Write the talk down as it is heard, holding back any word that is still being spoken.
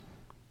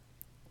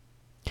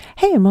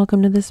Hey, and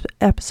welcome to this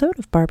episode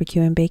of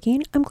Barbecue and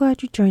Baking. I'm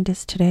glad you joined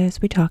us today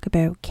as we talk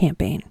about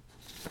camping.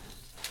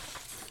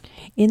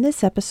 In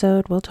this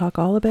episode, we'll talk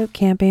all about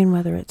camping,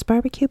 whether it's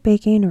barbecue,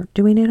 baking, or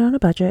doing it on a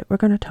budget. We're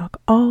going to talk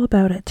all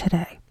about it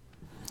today.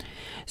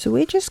 So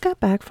we just got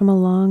back from a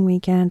long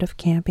weekend of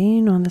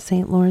camping on the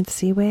St. Lawrence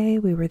Seaway.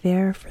 We were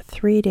there for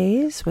 3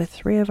 days with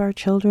 3 of our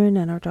children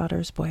and our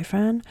daughter's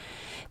boyfriend.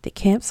 The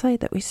campsite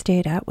that we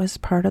stayed at was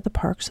part of the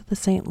parks of the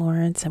St.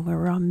 Lawrence, and we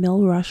were on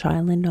Millrush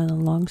Island on the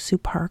Long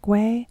Sault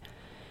Parkway.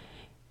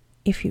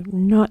 If you're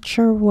not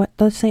sure what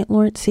the St.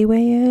 Lawrence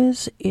Seaway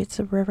is, it's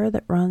a river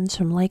that runs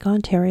from Lake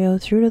Ontario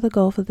through to the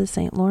Gulf of the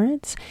St.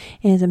 Lawrence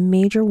and is a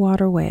major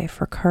waterway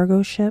for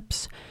cargo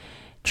ships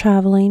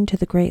traveling to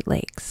the Great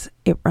Lakes.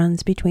 It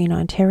runs between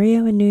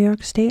Ontario and New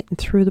York State and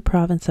through the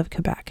province of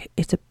Quebec.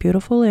 It's a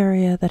beautiful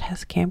area that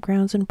has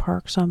campgrounds and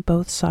parks on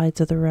both sides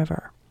of the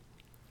river.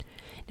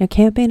 Now,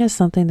 camping is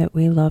something that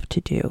we love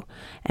to do,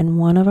 and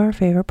one of our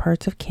favorite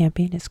parts of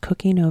camping is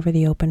cooking over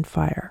the open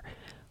fire.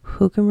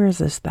 Who can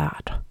resist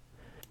that?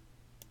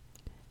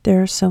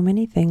 There are so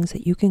many things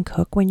that you can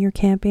cook when you're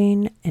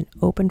camping, and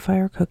open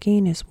fire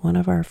cooking is one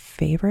of our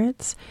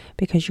favorites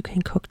because you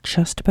can cook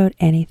just about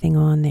anything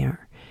on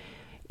there.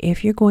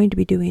 If you're going to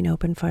be doing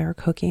open fire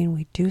cooking,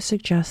 we do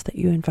suggest that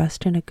you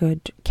invest in a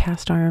good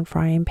cast iron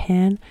frying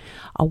pan.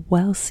 A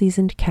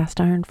well-seasoned cast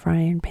iron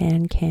frying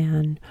pan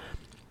can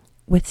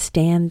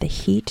withstand the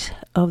heat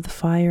of the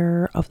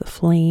fire, of the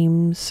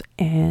flames,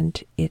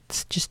 and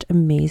it's just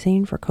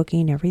amazing for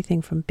cooking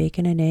everything from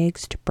bacon and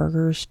eggs to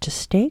burgers to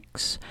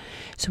steaks.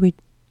 So we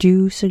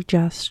do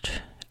suggest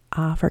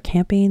for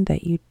camping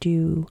that you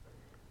do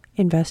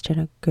invest in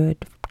a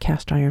good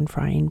cast iron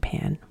frying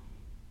pan.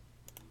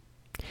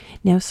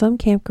 Now, some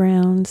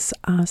campgrounds,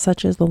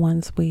 such as the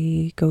ones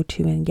we go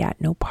to in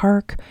Gatineau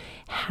Park,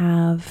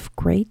 have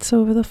grates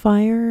over the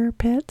fire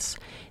pits.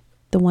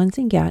 The ones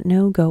in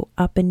Gatineau go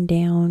up and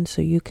down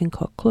so you can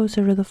cook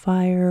closer to the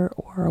fire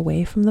or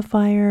away from the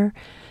fire.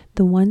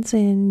 The ones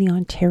in the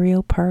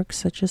Ontario parks,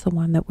 such as the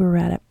one that we were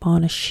at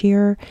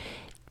Bonnechere,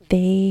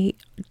 they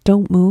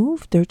don't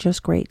move. They're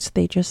just grates.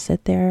 They just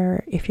sit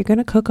there. If you're going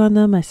to cook on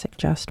them, I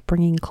suggest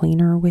bringing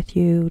cleaner with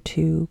you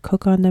to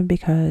cook on them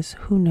because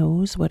who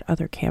knows what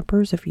other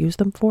campers have used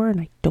them for,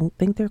 and I don't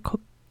think they're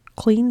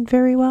cleaned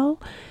very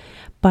well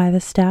by the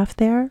staff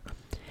there.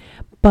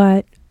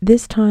 But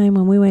this time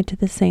when we went to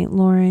the St.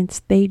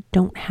 Lawrence, they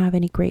don't have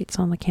any grates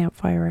on the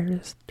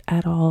campfires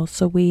at all.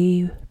 So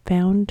we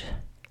found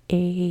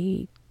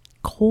a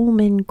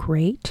Coleman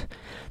grate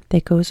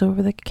that goes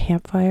over the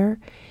campfire,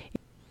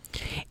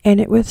 and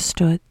it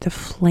withstood the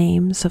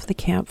flames of the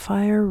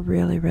campfire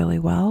really, really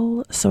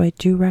well. So I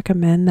do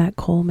recommend that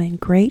Coleman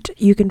grate.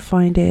 You can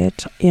find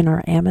it in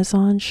our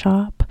Amazon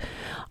shop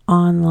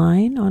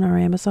online on our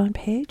Amazon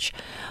page.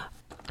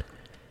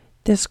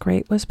 This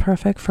grate was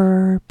perfect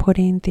for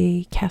putting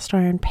the cast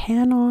iron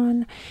pan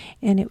on,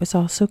 and it was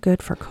also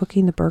good for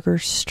cooking the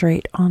burgers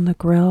straight on the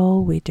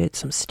grill. We did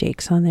some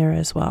steaks on there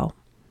as well.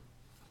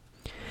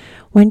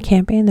 When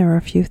camping, there are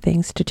a few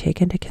things to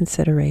take into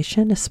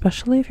consideration,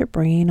 especially if you're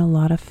bringing a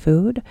lot of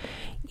food.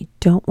 You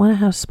don't want to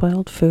have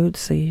spoiled food,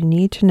 so you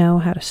need to know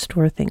how to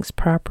store things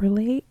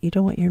properly. You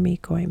don't want your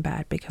meat going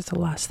bad because the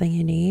last thing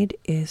you need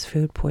is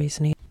food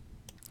poisoning.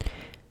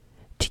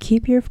 To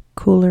keep your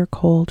cooler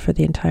cold for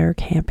the entire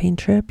camping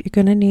trip, you're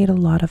going to need a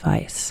lot of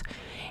ice.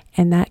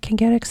 And that can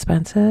get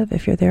expensive.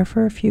 If you're there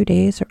for a few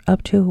days or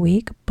up to a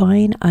week,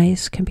 buying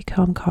ice can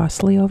become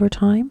costly over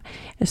time,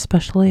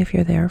 especially if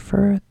you're there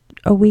for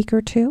a week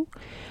or two.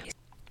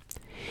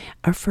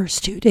 Our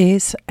first 2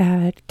 days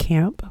at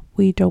camp,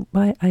 we don't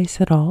buy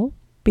ice at all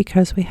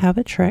because we have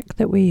a trick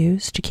that we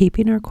use to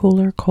keeping our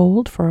cooler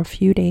cold for a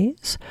few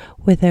days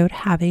without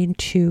having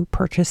to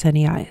purchase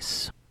any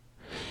ice.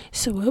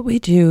 So what we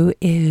do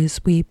is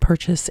we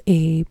purchase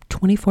a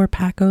 24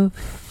 pack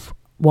of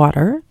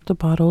water. The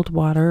bottled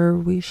water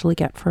we usually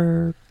get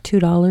for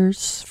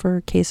 $2 for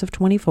a case of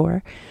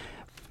 24.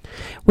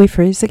 We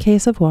freeze the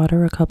case of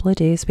water a couple of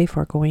days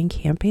before going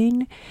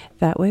camping.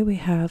 That way we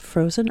have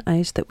frozen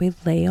ice that we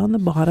lay on the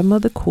bottom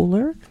of the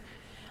cooler.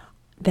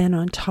 Then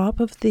on top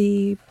of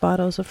the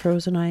bottles of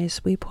frozen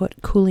ice, we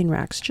put cooling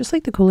racks, just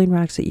like the cooling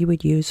racks that you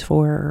would use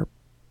for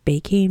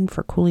baking,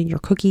 for cooling your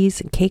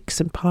cookies and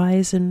cakes and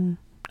pies and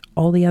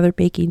all the other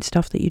baking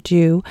stuff that you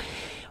do.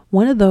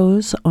 One of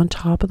those on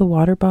top of the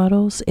water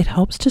bottles, it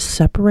helps to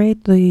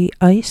separate the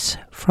ice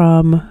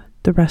from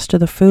the rest of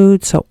the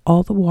food, so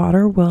all the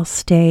water will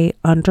stay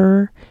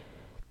under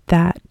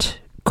that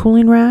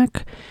cooling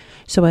rack.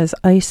 So as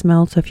ice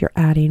melts, if you're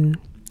adding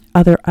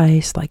other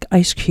ice like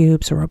ice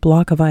cubes or a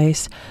block of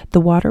ice,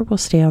 the water will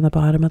stay on the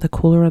bottom of the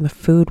cooler and the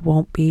food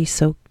won't be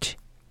soaked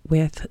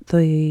with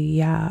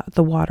the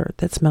water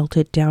that's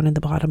melted down in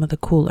the bottom of the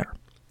cooler.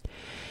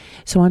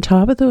 So on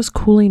top of those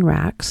cooling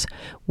racks,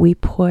 we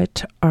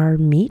put our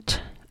meat.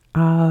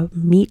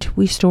 Meat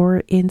we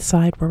store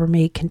inside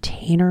Rubbermaid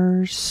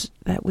containers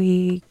that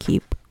we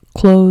keep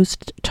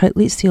closed,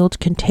 tightly sealed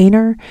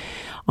container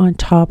on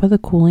top of the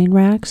cooling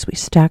racks. We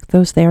stack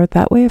those there.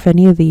 That way, if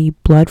any of the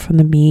blood from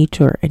the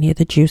meat or any of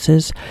the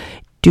juices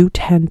do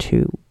tend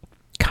to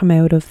come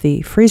out of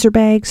the freezer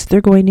bags, they're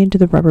going into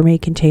the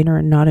Rubbermaid container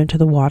and not into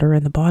the water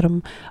in the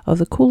bottom of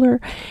the cooler.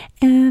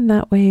 And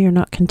that way you're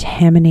not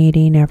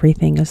contaminating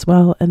everything as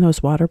well. And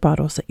those water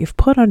bottles that you've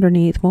put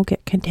underneath won't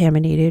get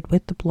contaminated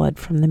with the blood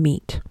from the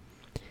meat.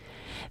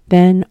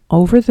 Then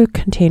over the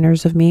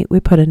containers of meat, we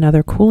put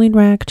another cooling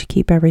rack to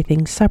keep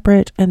everything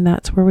separate. And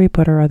that's where we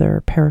put our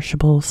other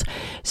perishables,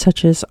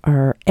 such as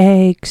our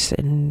eggs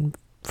and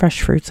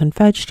fresh fruits and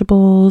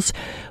vegetables.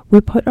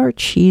 We put our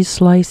cheese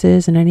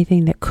slices and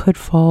anything that could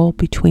fall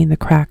between the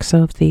cracks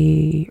of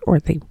the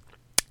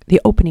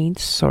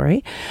openings,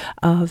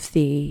 of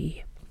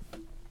the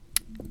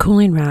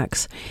cooling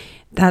racks.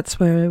 That's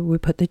where we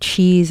put the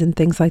cheese and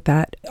things like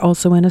that,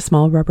 also in a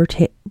small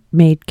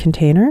Rubbermaid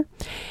container.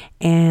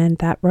 And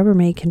that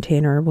Rubbermaid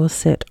container will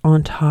sit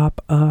on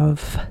top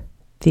of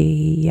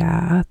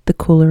the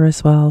cooler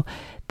as well.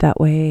 That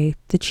way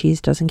the cheese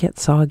doesn't get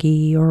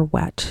soggy or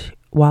wet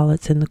while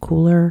it's in the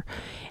cooler.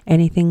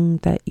 Anything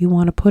that you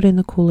want to put in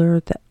the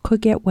cooler that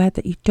could get wet,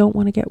 that you don't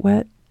want to get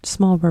wet,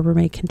 small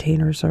Rubbermaid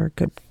containers are a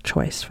good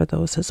choice for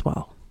those as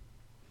well.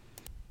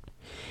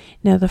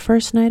 Now, the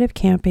first night of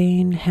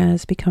camping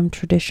has become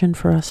tradition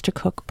for us to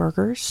cook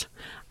burgers.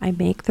 I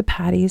make the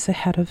patties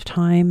ahead of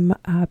time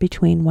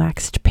between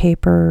waxed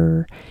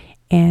paper,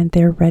 and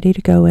they're ready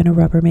to go in a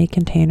Rubbermaid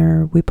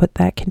container. We put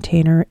that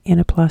container in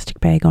a plastic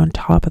bag on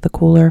top of the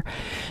cooler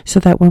so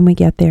that when we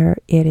get there,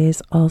 it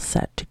is all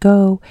set to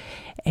go.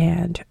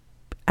 And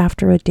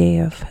after a day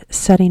of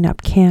setting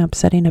up camp,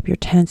 setting up your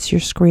tents,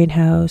 your screen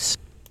house,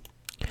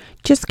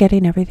 just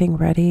getting everything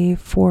ready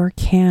for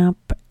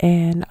camp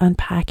and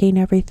unpacking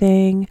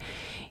everything,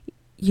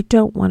 you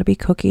don't want to be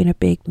cooking a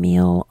big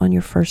meal on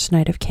your first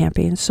night of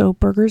camping. So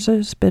burgers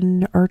has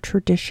been our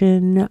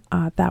tradition.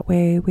 That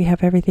way we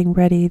have everything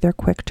ready. They're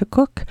quick to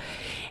cook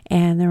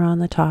and they're on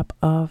the top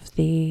of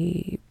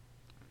the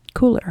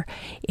cooler.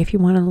 If you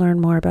want to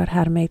learn more about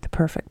how to make the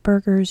perfect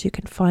burgers, you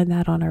can find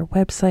that on our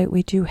website.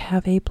 We do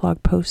have a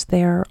blog post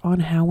there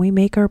on how we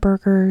make our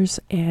burgers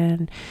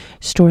and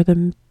store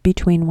them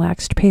between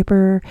waxed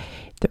paper.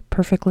 They're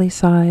perfectly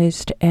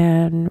sized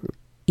and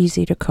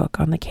easy to cook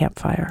on the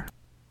campfire.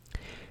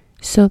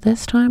 So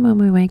this time when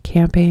we went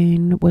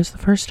camping was the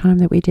first time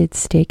that we did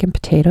steak and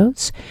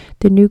potatoes.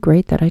 The new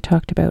grate that I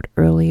talked about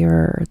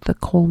earlier, the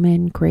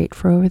Coleman grate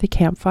for over the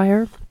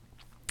campfire,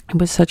 it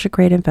was such a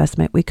great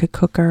investment. We could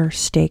cook our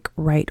steak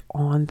right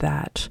on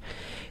that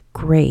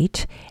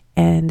grate.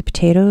 And the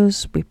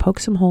potatoes, we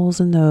poked some holes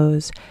in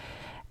those,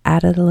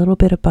 added a little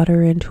bit of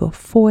butter into a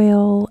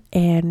foil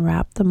and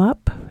wrapped them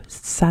up,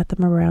 sat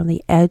them around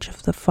the edge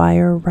of the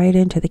fire, right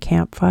into the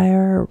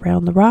campfire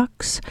around the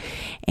rocks,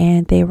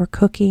 and they were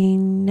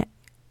cooking.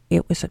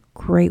 It was a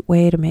great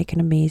way to make an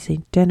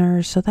amazing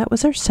dinner. So that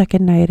was our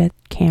second night at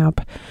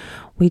camp.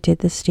 We did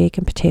the steak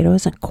and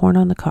potatoes and corn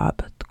on the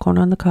cob. The corn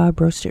on the cob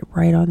roasted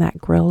right on that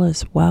grill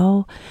as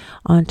well,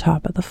 on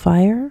top of the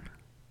fire.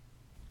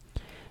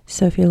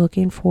 So if you're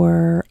looking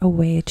for a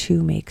way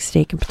to make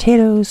steak and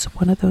potatoes,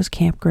 one of those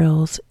camp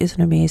grills is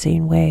an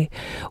amazing way.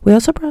 We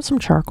also brought some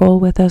charcoal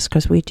with us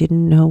because we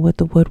didn't know what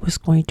the wood was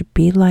going to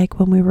be like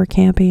when we were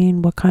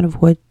camping, what kind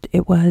of wood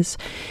it was.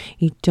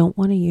 You don't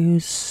want to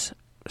use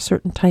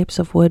certain types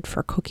of wood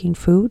for cooking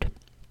food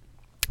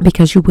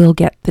because you will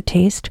get the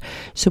taste.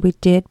 So we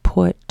did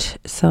put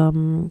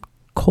some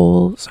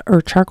coals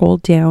or charcoal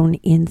down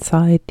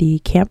inside the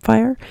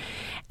campfire,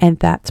 and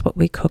that's what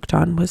we cooked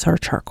on, was our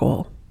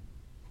charcoal.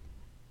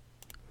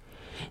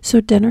 So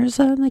dinners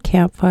on the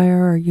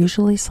campfire are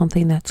usually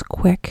something that's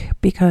quick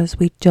because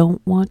we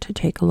don't want to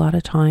take a lot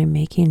of time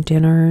making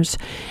dinners.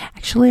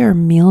 Actually, our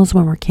meals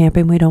when we're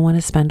camping, we don't want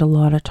to spend a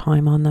lot of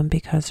time on them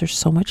because there's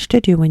so much to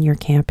do when you're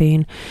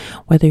camping.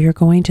 Whether you're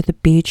going to the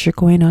beach, you're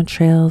going on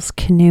trails,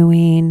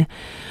 canoeing.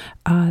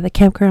 The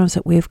campgrounds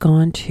that we've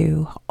gone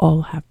to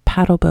all have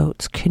paddle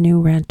boats,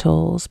 canoe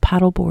rentals,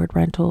 paddleboard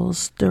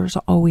rentals. There's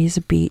always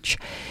a beach.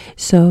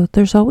 So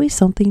there's always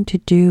something to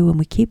do, and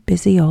we keep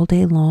busy all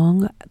day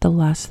long. The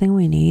last thing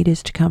we need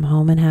is to come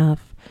home and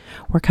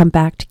come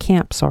back to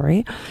camp,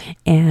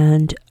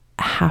 and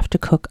have to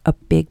cook a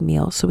big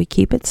meal. So we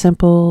keep it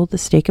simple. The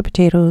steak and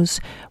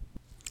potatoes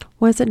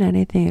wasn't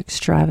anything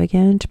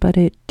extravagant, but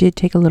it did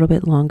take a little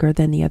bit longer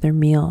than the other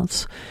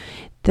meals.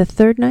 The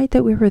third night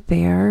that we were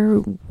there,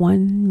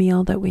 one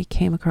meal that we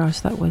came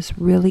across that was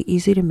really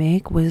easy to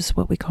make was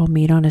what we call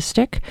meat on a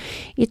stick.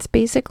 It's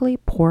basically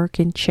pork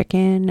and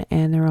chicken,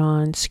 and they're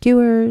on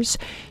skewers,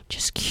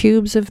 just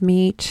cubes of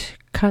meat,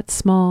 cut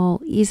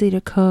small, easy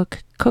to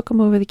cook them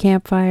over the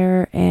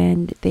campfire,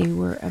 and they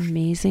were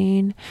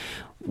amazing.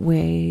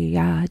 We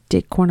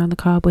did corn on the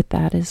cob with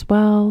that as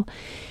well.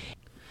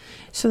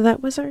 So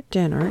that was our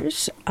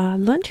dinners.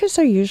 Lunches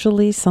are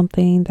usually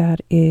something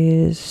that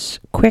is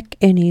quick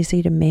and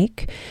easy to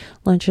make.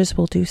 Lunches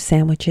we'll do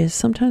sandwiches.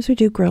 Sometimes we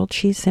do grilled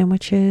cheese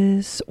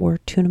sandwiches or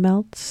tuna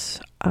melts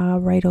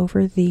right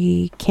over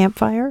the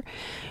campfire.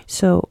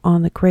 So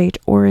on the grate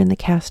or in the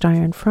cast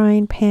iron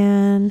frying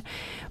pan.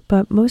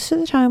 But most of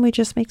the time we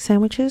just make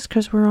sandwiches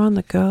because we're on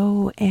the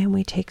go and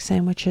we take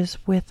sandwiches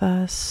with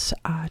us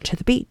to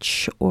the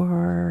beach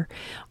or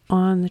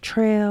on the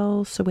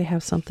trail, so we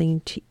have something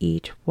to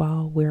eat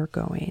while we're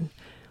going.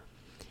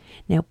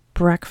 Now,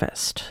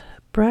 breakfast.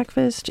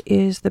 Breakfast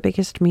is the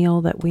biggest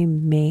meal that we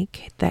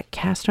make. That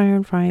cast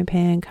iron frying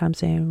pan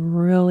comes in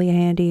really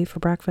handy for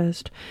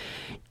breakfast.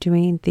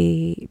 Doing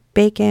the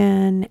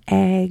bacon,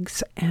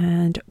 eggs,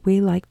 and we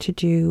like to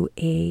do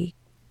a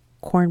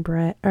corned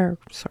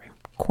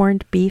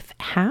beef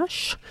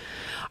hash.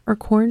 Our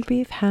corned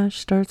beef hash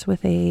starts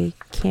with a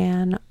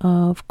can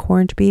of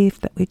corned beef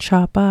that we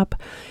chop up.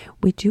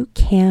 We do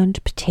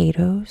canned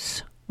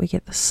potatoes. We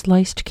get the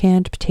sliced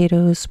canned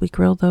potatoes. We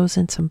grill those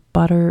in some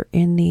butter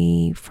in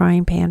the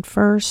frying pan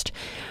first.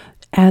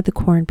 Add the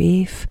corned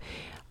beef,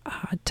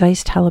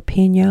 diced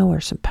jalapeno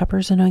or some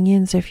peppers and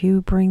onions if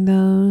you bring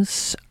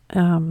those.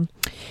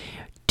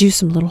 Do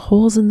some little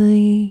holes in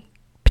the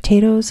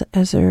potatoes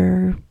as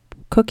they're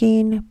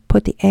cooking.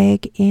 Put the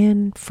egg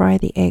in, fry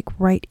the egg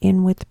right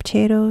in with the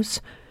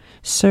potatoes.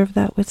 Serve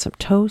that with some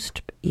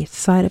toast, a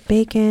side of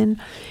bacon.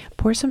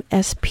 Pour some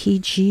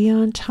SPG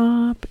on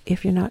top.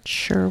 If you're not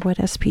sure what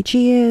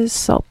SPG is,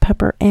 salt,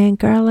 pepper, and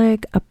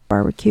garlic, a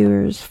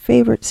barbecuer's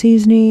favorite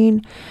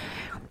seasoning.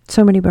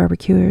 So many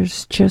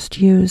barbecuers just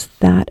use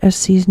that as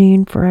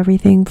seasoning for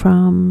everything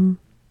from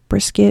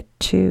brisket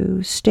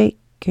to steak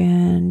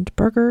and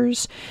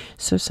burgers.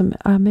 So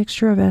a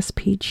mixture of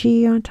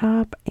SPG on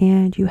top,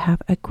 and you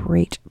have a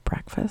great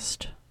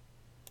breakfast.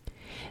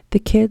 The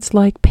kids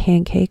like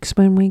pancakes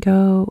when we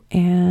go,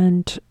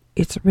 and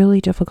it's really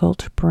difficult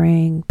to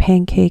bring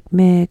pancake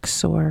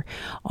mix or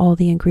all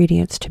the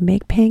ingredients to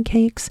make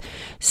pancakes.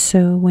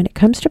 So when it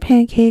comes to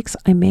pancakes,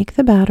 I make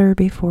the batter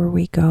before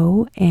we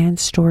go and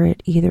store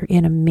it either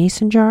in a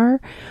mason jar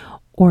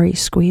or a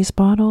squeeze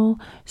bottle,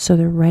 so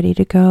they're ready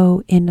to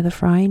go into the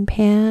frying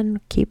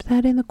pan. Keep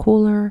that in the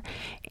cooler,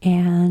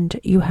 and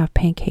you have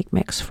pancake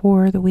mix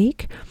for the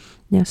week.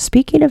 Now,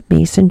 speaking of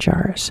mason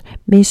jars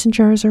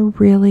are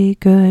really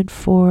good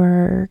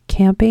for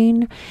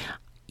camping.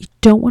 You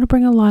don't want to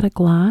bring a lot of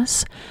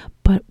glass,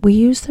 but we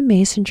use the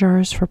mason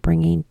jars for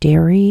bringing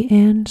dairy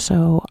in,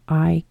 so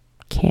I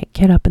can't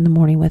get up in the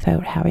morning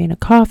without having a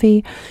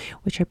coffee,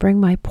 which I bring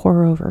my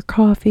pour over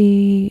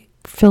coffee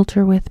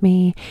filter with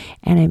me,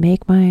 and I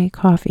make my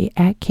coffee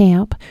at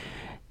camp,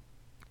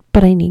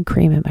 but I need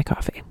cream in my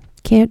coffee.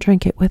 Can't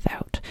drink it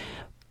without.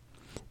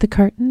 The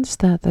cartons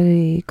that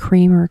the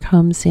creamer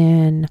comes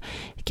in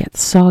get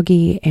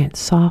soggy and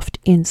soft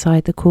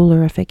inside the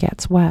cooler if it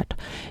gets wet.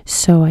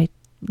 So I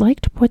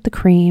like to put the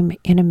cream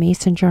in a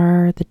mason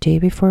jar the day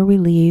before we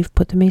leave.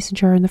 Put the mason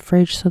jar in the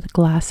fridge so the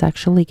glass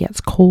actually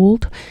gets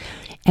cold,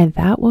 and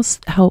that will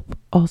help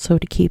also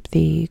to keep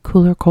the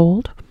cooler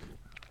cold.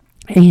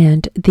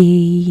 And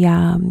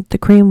the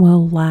cream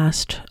will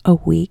last a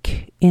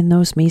week in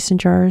those mason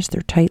jars.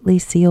 They're tightly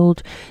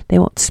sealed. They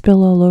won't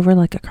spill all over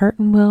like a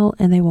carton will,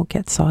 and they won't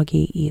get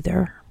soggy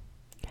either.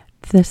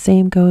 The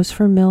same goes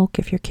for milk.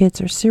 If your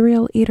kids are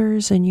cereal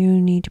eaters and you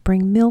need to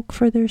bring milk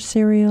for their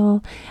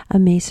cereal, a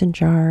mason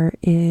jar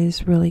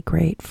is really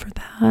great for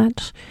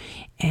that.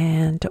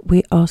 And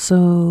we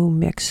also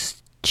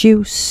mix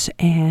juice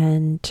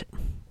and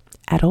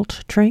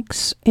adult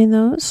drinks in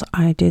those.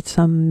 I did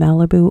some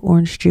Malibu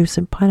orange juice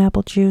and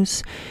pineapple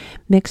juice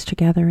mixed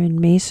together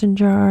in mason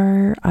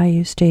jar. I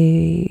used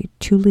a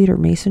 2-liter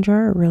mason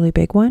jar, a really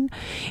big one.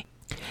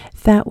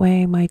 That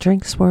way my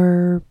drinks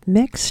were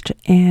mixed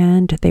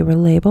and they were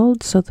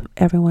labeled so that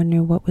everyone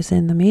knew what was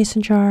in the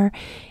mason jar,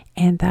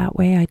 and that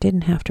way I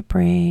didn't have to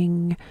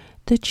bring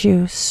the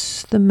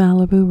juice, the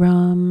Malibu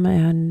rum,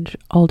 and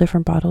all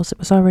different bottles. It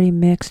was already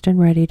mixed and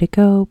ready to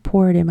go,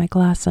 poured in my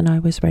glass, and I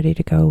was ready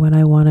to go when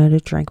I wanted a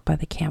drink by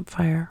the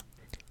campfire.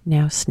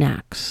 Now,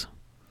 snacks.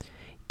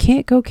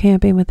 Can't go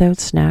camping without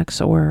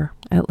snacks, or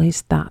at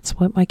least that's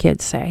what my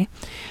kids say.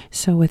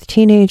 So with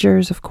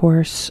teenagers, of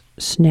course,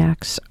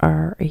 snacks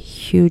are a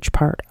huge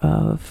part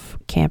of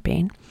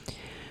camping.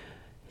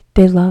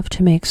 They love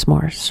to make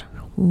s'mores.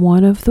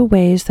 One of the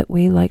ways that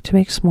we like to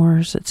make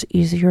s'mores, it's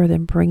easier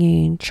than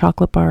bringing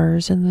chocolate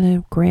bars and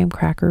the graham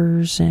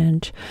crackers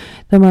and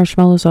the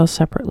marshmallows all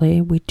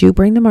separately. We do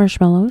bring the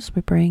marshmallows.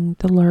 We bring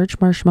the large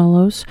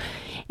marshmallows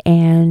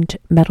and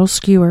metal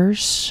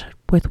skewers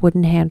with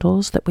wooden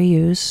handles that we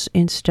use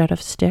instead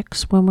of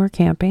sticks when we're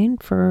camping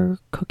for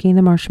cooking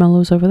the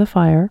marshmallows over the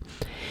fire.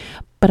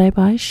 But I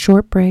buy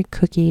shortbread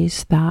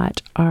cookies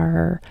that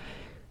are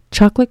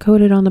chocolate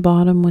coated on the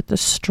bottom with the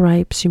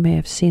stripes. You may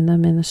have seen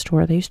them in the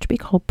store. They used to be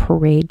called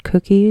parade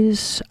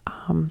cookies.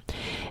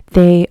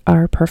 They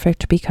are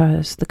perfect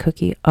because the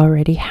cookie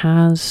already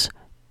has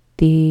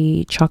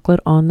the chocolate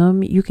on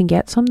them. You can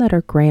get some that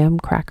are graham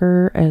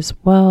cracker as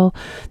well.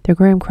 They're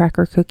graham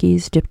cracker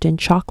cookies dipped in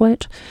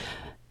chocolate.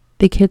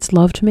 The kids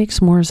love to make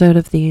s'mores out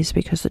of these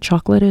because the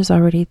chocolate is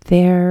already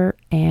there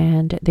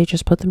and they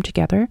just put them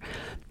together.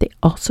 They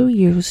also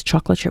use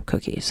chocolate chip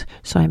cookies.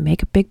 So I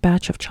make a big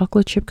batch of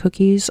chocolate chip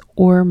cookies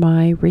or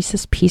my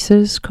Reese's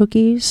Pieces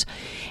cookies,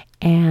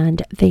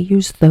 and they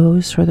use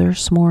those for their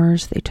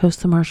s'mores. They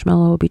toast the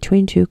marshmallow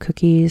between two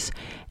cookies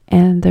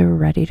and they're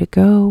ready to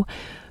go.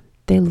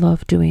 They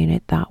love doing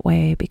it that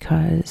way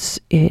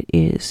because it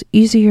is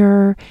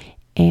easier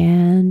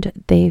and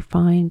they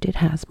find it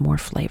has more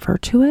flavor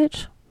to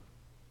it.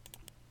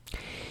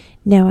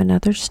 Now,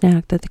 another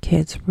snack that the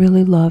kids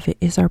really love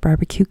is our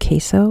barbecue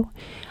queso.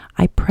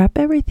 I prep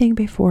everything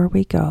before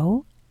we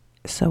go.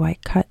 So I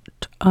cut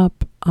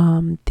up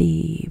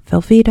the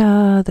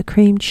Velveeta, the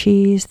cream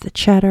cheese, the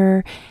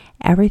cheddar,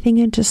 everything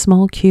into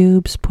small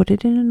cubes, put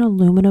it in an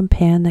aluminum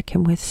pan that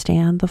can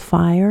withstand the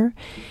fire,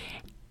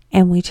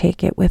 and we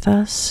take it with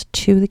us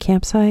to the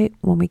campsite.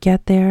 When we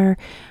get there,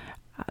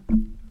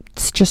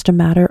 it's just a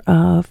matter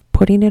of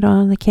putting it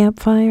on the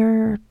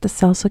campfire. The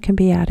salsa can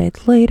be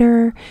added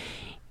later.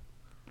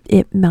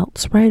 It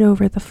melts right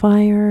over the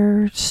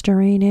fire,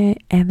 stirring it,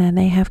 and then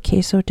they have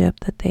queso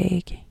dip that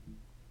they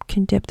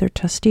can dip their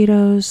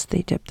Tostitos,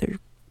 they dip their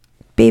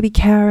baby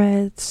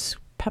carrots,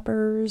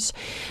 peppers,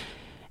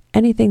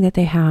 anything that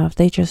they have,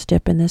 they just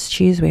dip in this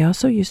cheese. We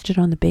also used it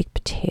on the baked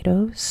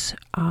potatoes,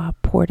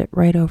 poured it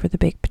right over the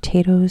baked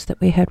potatoes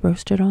that we had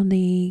roasted on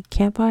the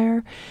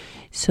campfire.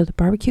 So the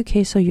barbecue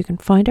queso, you can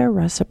find our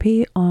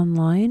recipe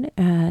online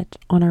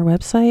on our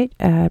website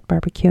at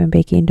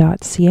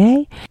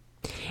barbecueandbaking.ca.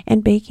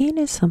 And baking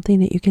is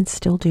something that you can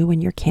still do when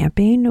you're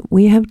camping.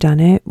 We have done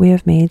it. We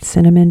have made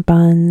cinnamon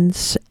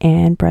buns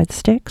and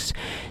breadsticks.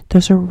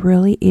 Those are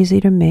really easy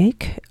to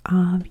make.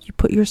 You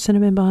put your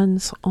cinnamon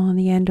buns on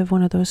the end of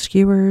one of those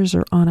skewers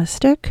or on a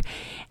stick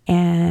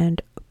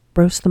and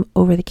roast them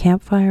over the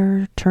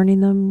campfire, turning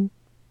them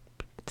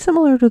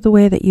similar to the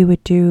way that you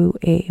would do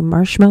a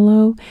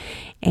marshmallow.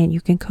 And you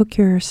can cook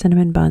your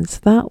cinnamon buns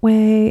that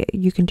way.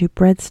 You can do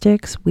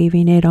breadsticks,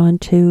 weaving it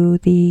onto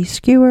the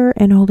skewer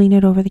and holding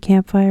it over the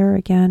campfire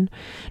again,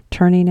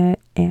 turning it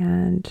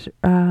and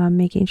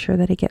making sure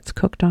that it gets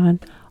cooked on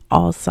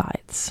all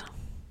sides.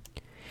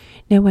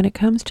 Now, when it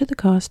comes to the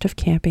cost of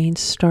camping,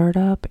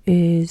 startup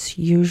is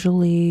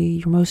usually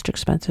your most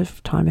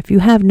expensive time. If you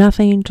have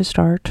nothing to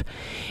start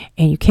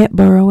and you can't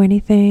borrow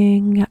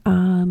anything,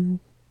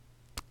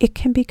 it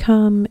can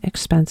become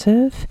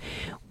expensive.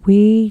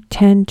 We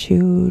tend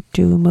to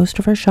do most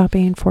of our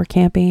shopping for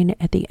camping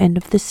at the end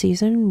of the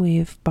season.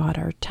 We've bought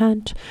our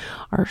tent,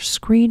 our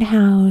screen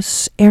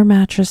house, air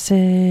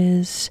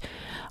mattresses,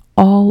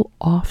 all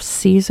off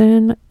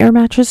season. Air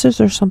mattresses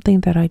are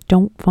something that I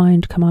don't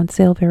find come on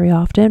sale very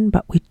often,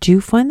 but we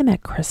do find them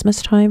at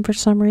Christmas time for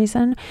some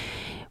reason.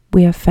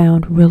 We have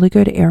found really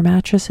good air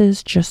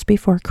mattresses just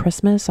before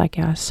Christmas. I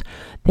guess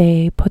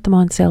they put them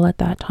on sale at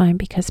that time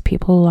because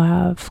people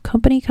have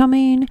company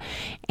coming,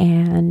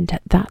 and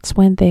that's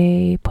when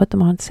they put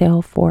them on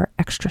sale for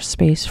extra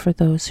space for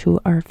those who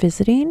are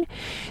visiting.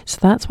 So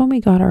that's when we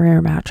got our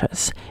air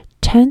mattress.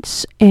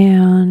 Tents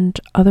and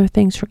other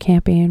things for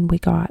camping we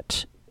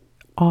got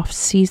off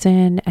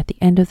season at the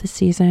end of the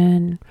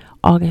season,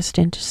 August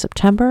into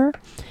September.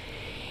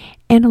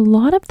 And a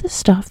lot of the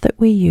stuff that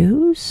we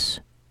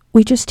use,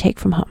 we just take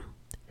from home.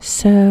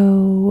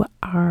 So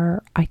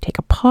I take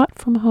a pot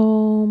from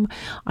home.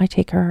 I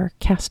take our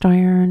cast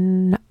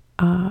iron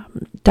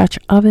Dutch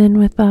oven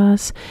with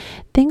us.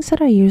 Things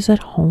that I use at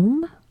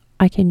home,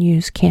 I can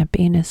use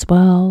camping as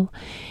well.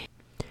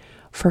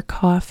 For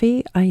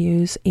coffee, I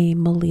use a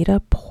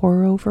Melita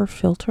pour-over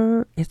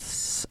filter.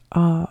 It's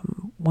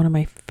one of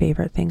my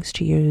favorite things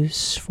to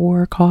use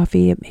for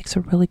coffee. It makes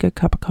a really good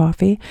cup of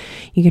coffee.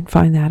 You can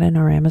find that in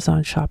our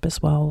Amazon shop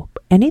as well.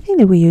 Anything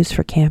that we use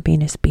for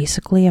camping is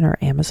basically in our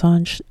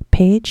Amazon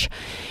page,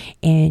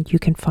 and you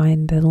can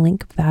find the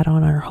link of that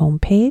on our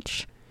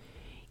homepage.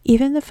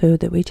 Even the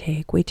food that we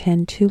take, we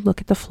tend to look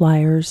at the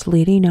flyers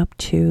leading up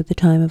to the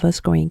time of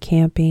us going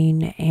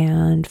camping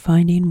and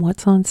finding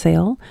what's on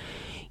sale.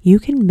 You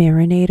can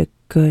marinate a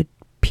good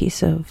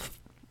piece of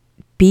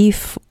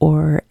beef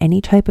or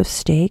any type of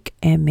steak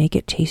and make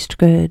it taste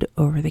good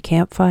over the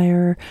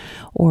campfire,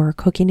 or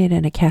cooking it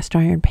in a cast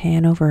iron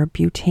pan over a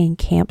butane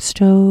camp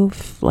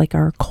stove, like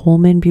our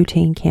Coleman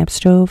butane camp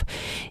stove.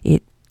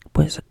 It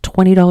was a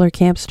 $20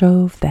 camp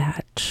stove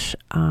that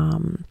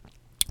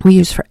we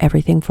use for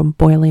everything from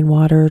boiling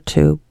water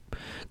to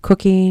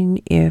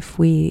cooking. If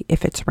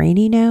it's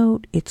raining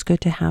out, it's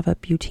good to have a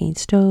butane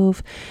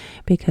stove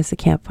because the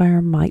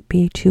campfire might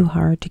be too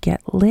hard to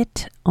get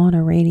lit on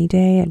a rainy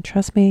day. And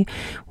trust me,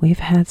 we've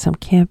had some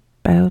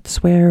campouts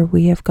where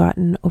we have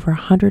gotten over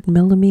 100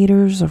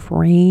 millimeters of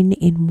rain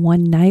in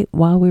one night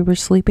while we were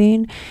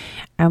sleeping,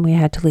 and we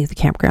had to leave the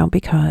campground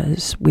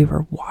because we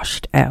were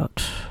washed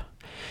out.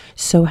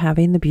 So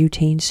having the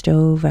butane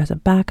stove as a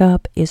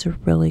backup is a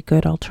really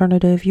good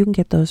alternative. You can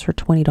get those for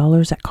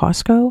 $20 at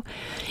Costco.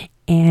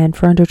 And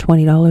for under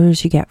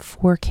 $20, you get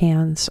 4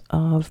 cans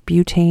of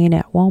butane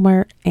at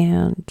Walmart,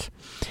 and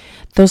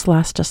those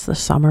last us the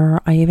summer.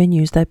 I even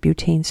use that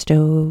butane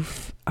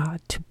stove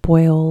to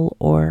boil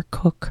or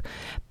cook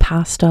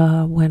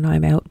pasta when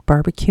I'm out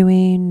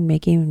barbecuing,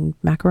 making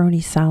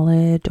macaroni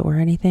salad or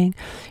anything.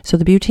 So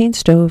the butane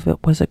stove,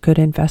 it was a good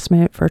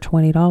investment for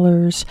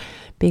 $20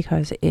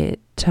 because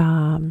it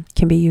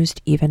can be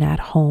used even at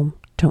home.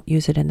 Don't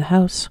use it in the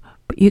house,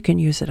 but you can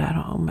use it at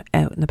home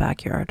out in the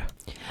backyard.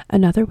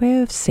 Another way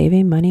of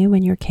saving money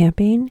when you're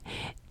camping,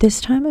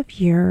 this time of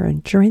year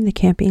and during the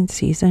camping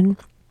season,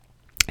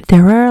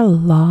 there are a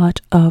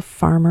lot of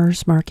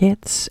farmers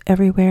markets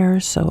everywhere.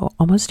 So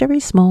almost every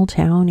small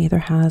town either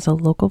has a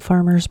local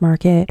farmers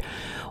market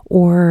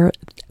or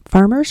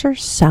farmers are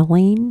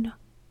selling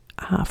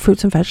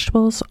fruits and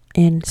vegetables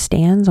in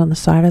stands on the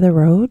side of the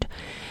road.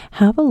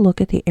 Have a look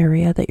at the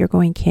area that you're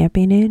going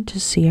camping in to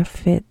see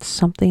if it's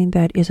something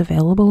that is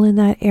available in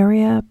that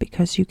area,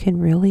 because you can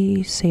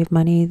really save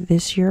money.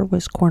 This year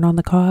was corn on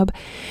the cob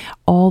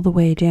all the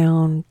way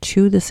down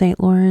to the St.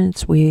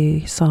 Lawrence.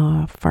 We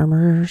saw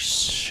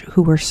farmers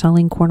who were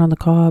selling corn on the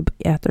cob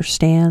at their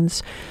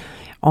stands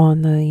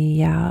on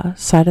the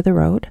side of the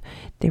road.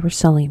 They were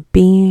selling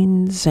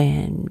beans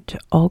and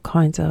all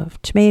kinds of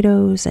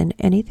tomatoes and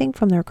anything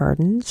from their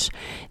gardens.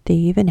 They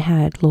even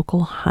had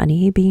local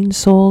honey being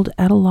sold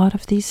at a lot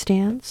of these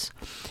stands.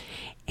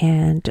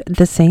 And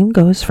the same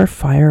goes for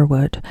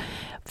firewood.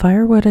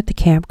 Firewood at the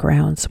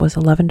campgrounds was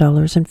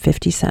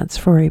 $11.50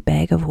 for a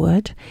bag of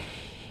wood.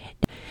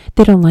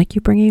 They don't like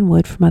you bringing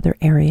wood from other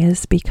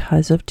areas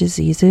because of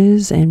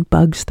diseases and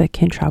bugs that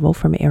can travel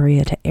from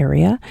area to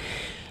area.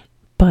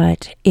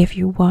 But if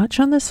you watch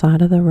on the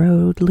side of the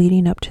road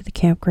leading up to the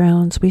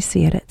campgrounds, we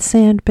see it at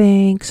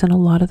sandbanks and a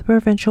lot of the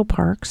provincial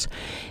parks.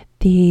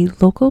 The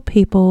local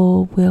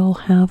people will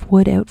have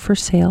wood out for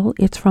sale.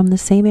 It's from the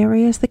same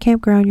area as the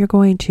campground you're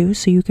going to,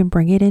 so you can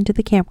bring it into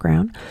the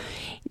campground.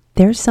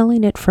 They're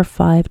selling it for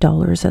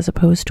 $5 as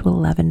opposed to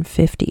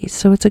 $11.50.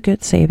 So it's a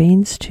good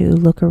savings to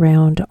look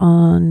around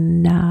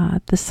on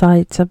the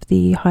sides of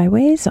the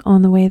highways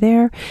on the way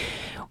there.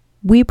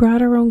 We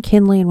brought our own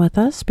kindling with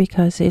us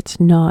because it's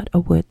not a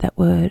wood that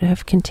would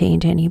have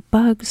contained any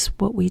bugs.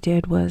 What we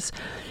did was,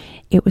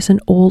 it was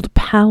an old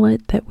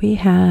pallet that we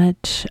had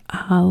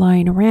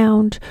lying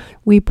around.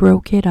 We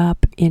broke it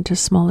up into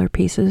smaller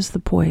pieces. The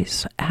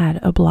boys had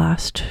a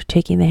blast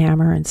taking the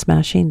hammer and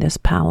smashing this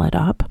pallet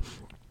up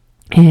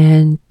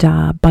and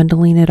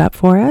bundling it up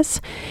for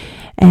us.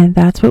 And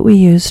that's what we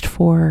used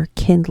for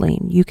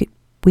kindling.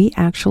 We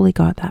actually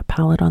got that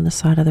pallet on the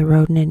side of the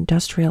road in an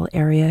industrial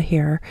area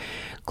here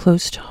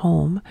close to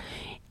home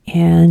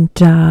and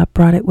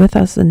brought it with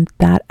us, and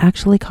that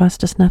actually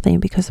cost us nothing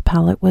because the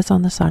pallet was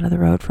on the side of the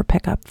road for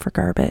pickup for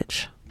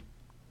garbage.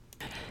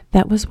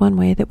 That was one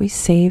way that we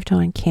saved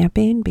on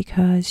camping,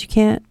 because you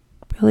can't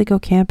really go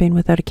camping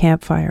without a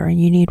campfire and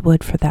you need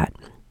wood for that.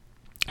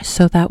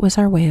 So that was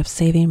our way of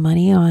saving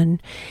money on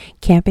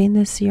camping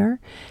this year.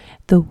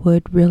 The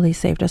wood really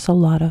saved us a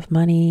lot of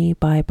money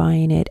by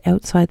buying it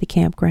outside the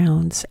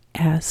campgrounds,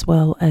 as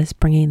well as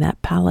bringing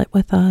that pallet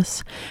with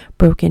us,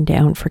 broken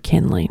down for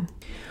kindling.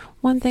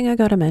 One thing I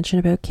got to mention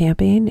about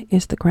camping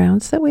is the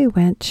grounds that we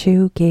went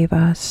to gave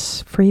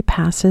us free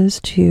passes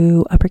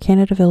to Upper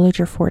Canada Village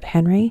or Fort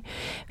Henry.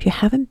 If you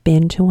haven't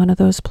been to one of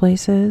those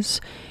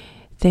places,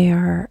 they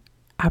are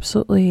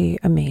absolutely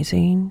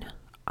amazing.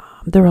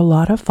 They're a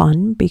lot of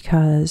fun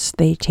because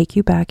they take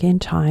you back in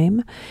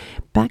time,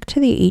 back to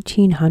the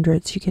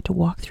 1800s. You get to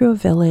walk through a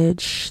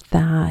village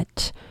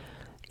that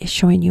is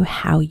showing you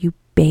how you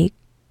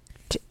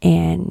baked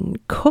and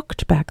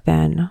cooked back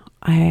then.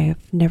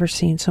 I've never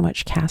seen so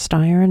much cast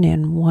iron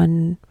in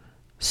one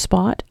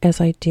spot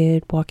as I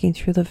did walking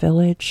through the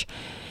village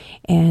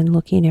and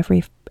looking.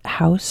 Every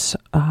house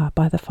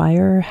by the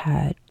fire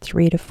had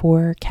 3 to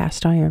 4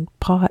 cast iron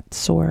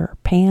pots or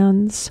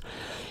pans.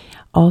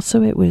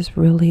 Also, it was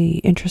really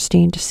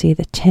interesting to see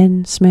the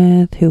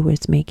tinsmith who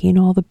was making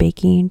all the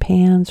baking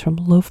pans, from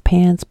loaf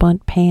pans,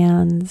 bunt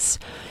pans,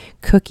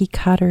 cookie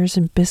cutters,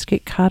 and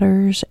biscuit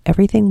cutters.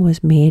 Everything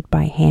was made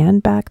by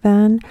hand back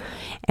then.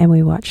 And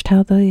we watched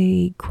how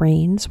the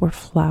grains were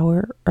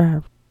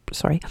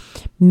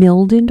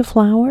milled into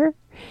flour.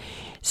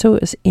 So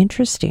it was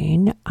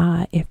interesting.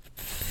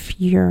 If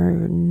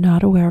you're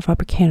not aware of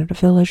Upper Canada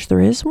Village, there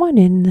is one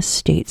in the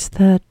States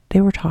that they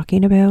were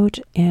talking about,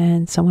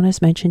 and someone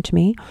has mentioned to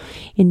me.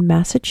 In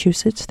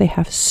Massachusetts, they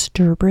have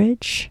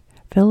Sturbridge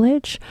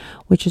Village,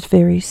 which is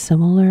very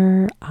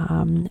similar,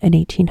 an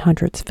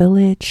 1800s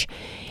village.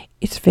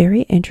 It's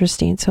very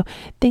interesting. So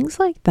things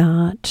like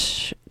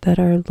that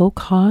are low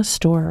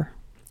cost, or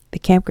the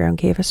campground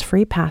gave us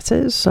free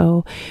passes.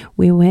 So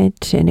we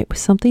went, and it was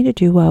something to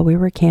do while we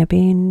were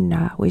camping.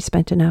 We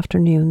spent an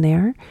afternoon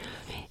there.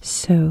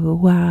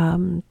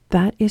 So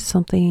that is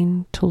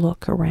something to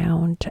look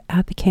around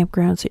at the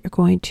campgrounds that you're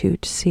going to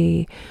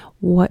see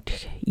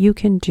what you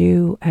can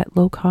do at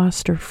low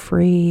cost or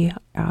free,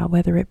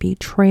 whether it be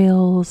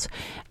trails,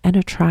 an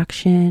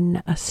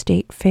attraction, a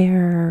state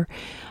fair,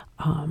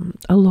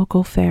 a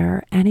local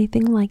fair,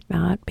 anything like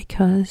that,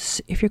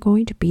 because if you're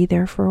going to be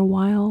there for a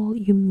while,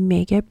 you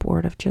may get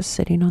bored of just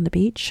sitting on the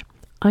beach.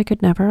 I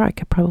could never. I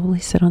could probably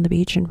sit on the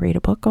beach and read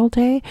a book all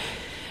day.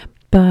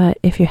 But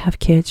if you have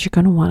kids, you're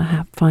going to want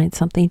to find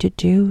something to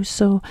do.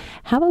 So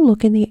have a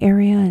look in the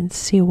area and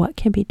see what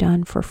can be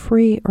done for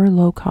free or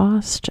low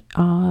cost.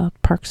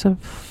 Parks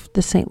of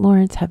the St.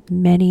 Lawrence have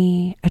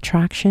many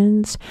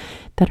attractions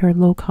that are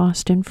low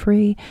cost and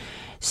free.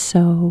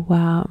 So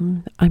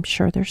I'm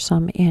sure there's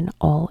some in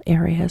all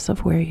areas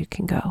of where you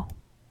can go.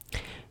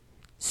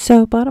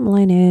 So bottom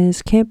line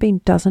is, camping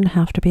doesn't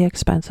have to be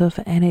expensive,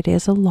 and it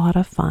is a lot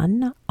of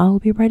fun. I'll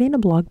be writing a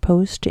blog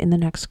post in the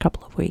next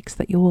couple of weeks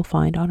that you will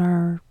find on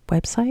our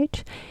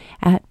website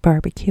at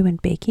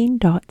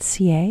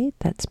barbecueandbaking.ca.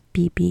 That's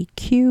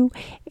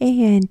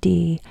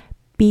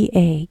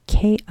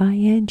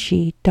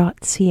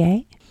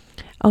BBQandBaking.ca.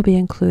 I'll be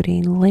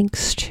including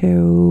links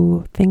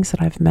to things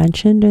that I've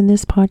mentioned in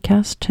this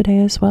podcast today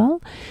as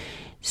well.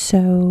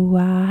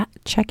 So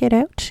check it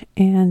out,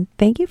 and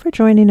thank you for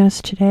joining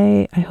us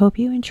today. I hope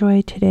you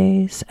enjoyed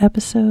today's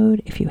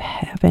episode. If you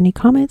have any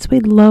comments,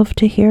 we'd love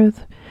to hear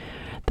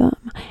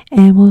them,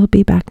 and we'll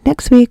be back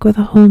next week with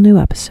a whole new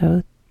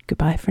episode.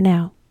 Goodbye for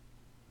now.